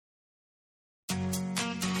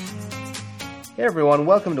Hey everyone,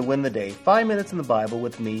 welcome to Win the Day, 5 minutes in the Bible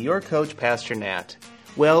with me, your coach, Pastor Nat.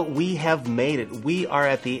 Well, we have made it. We are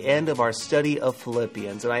at the end of our study of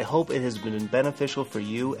Philippians, and I hope it has been beneficial for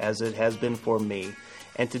you as it has been for me.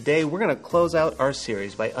 And today we're going to close out our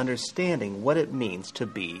series by understanding what it means to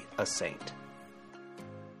be a saint.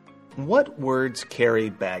 What words carry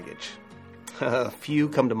baggage? A few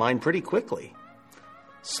come to mind pretty quickly.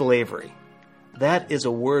 Slavery. That is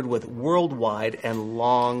a word with worldwide and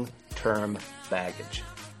long-term baggage.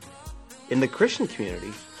 In the Christian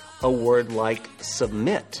community, a word like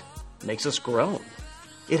submit makes us groan.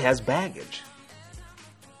 It has baggage.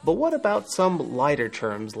 But what about some lighter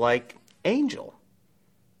terms like angel?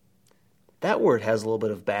 That word has a little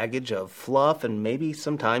bit of baggage of fluff and maybe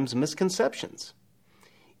sometimes misconceptions.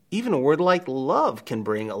 Even a word like love can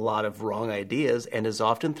bring a lot of wrong ideas and is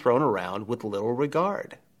often thrown around with little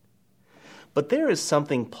regard. But there is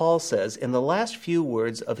something Paul says in the last few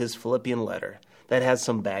words of his Philippian letter that has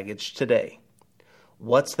some baggage today.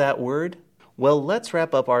 What's that word? Well, let's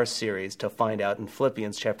wrap up our series to find out in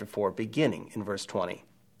Philippians chapter 4, beginning in verse 20.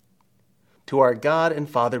 To our God and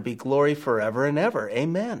Father be glory forever and ever.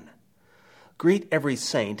 Amen. Greet every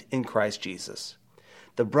saint in Christ Jesus.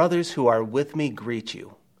 The brothers who are with me greet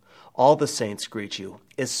you. All the saints greet you,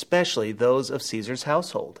 especially those of Caesar's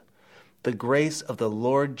household. The grace of the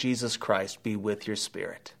Lord Jesus Christ be with your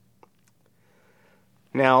spirit.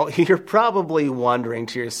 Now, you're probably wondering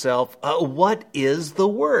to yourself, what is the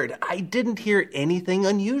word? I didn't hear anything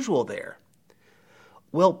unusual there.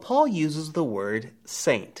 Well, Paul uses the word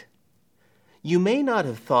saint. You may not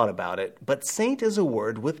have thought about it, but saint is a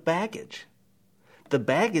word with baggage. The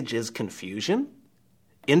baggage is confusion,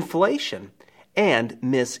 inflation, and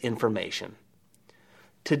misinformation.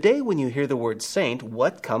 Today, when you hear the word saint,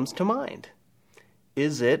 what comes to mind?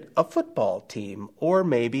 Is it a football team or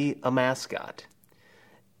maybe a mascot?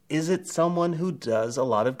 Is it someone who does a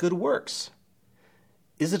lot of good works?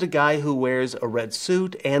 Is it a guy who wears a red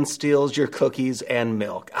suit and steals your cookies and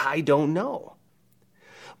milk? I don't know.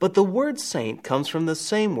 But the word saint comes from the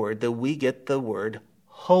same word that we get the word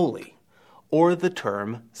holy, or the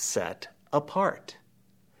term set apart.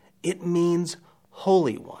 It means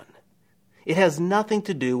holy one. It has nothing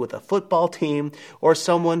to do with a football team or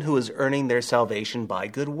someone who is earning their salvation by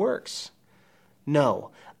good works. No,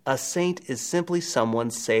 a saint is simply someone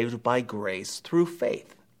saved by grace through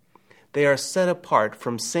faith. They are set apart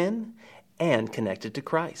from sin and connected to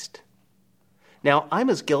Christ. Now, I'm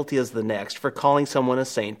as guilty as the next for calling someone a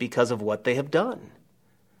saint because of what they have done.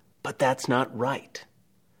 But that's not right.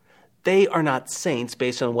 They are not saints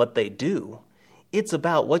based on what they do. It's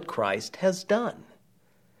about what Christ has done.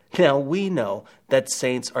 Now, we know that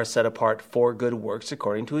saints are set apart for good works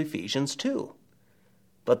according to Ephesians 2.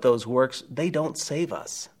 But those works, they don't save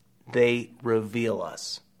us. They reveal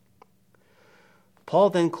us. Paul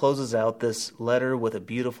then closes out this letter with a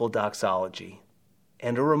beautiful doxology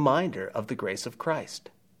and a reminder of the grace of Christ.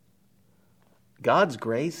 God's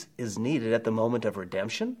grace is needed at the moment of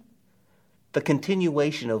redemption, the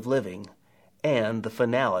continuation of living, and the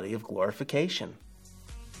finality of glorification.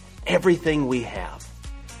 Everything we have,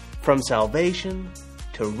 from salvation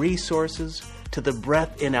to resources to the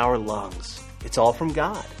breath in our lungs, it's all from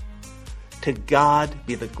God. To God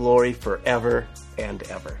be the glory forever and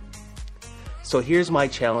ever. So here's my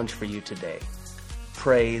challenge for you today.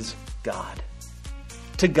 Praise God.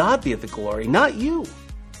 To God be the glory, not you,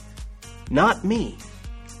 not me,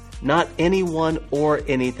 not anyone or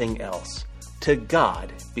anything else. To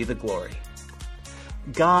God be the glory.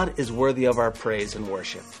 God is worthy of our praise and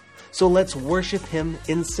worship. So let's worship Him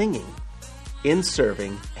in singing, in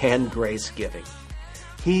serving, and grace-giving.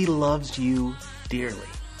 He loves you dearly.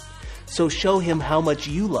 So show Him how much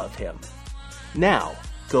you love Him. Now,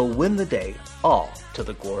 go win the day, all to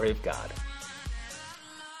the glory of God.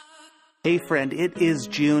 Hey friend, it is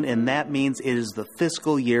June, and that means it is the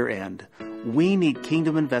fiscal year end. We need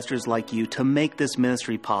kingdom investors like you to make this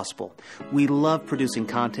ministry possible. We love producing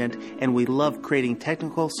content, and we love creating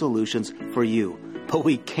technical solutions for you. But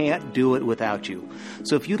we can't do it without you.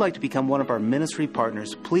 So if you'd like to become one of our ministry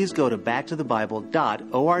partners, please go to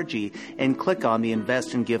backtothebible.org and click on the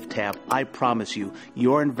Invest and Give tab. I promise you,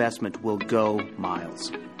 your investment will go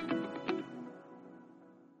miles.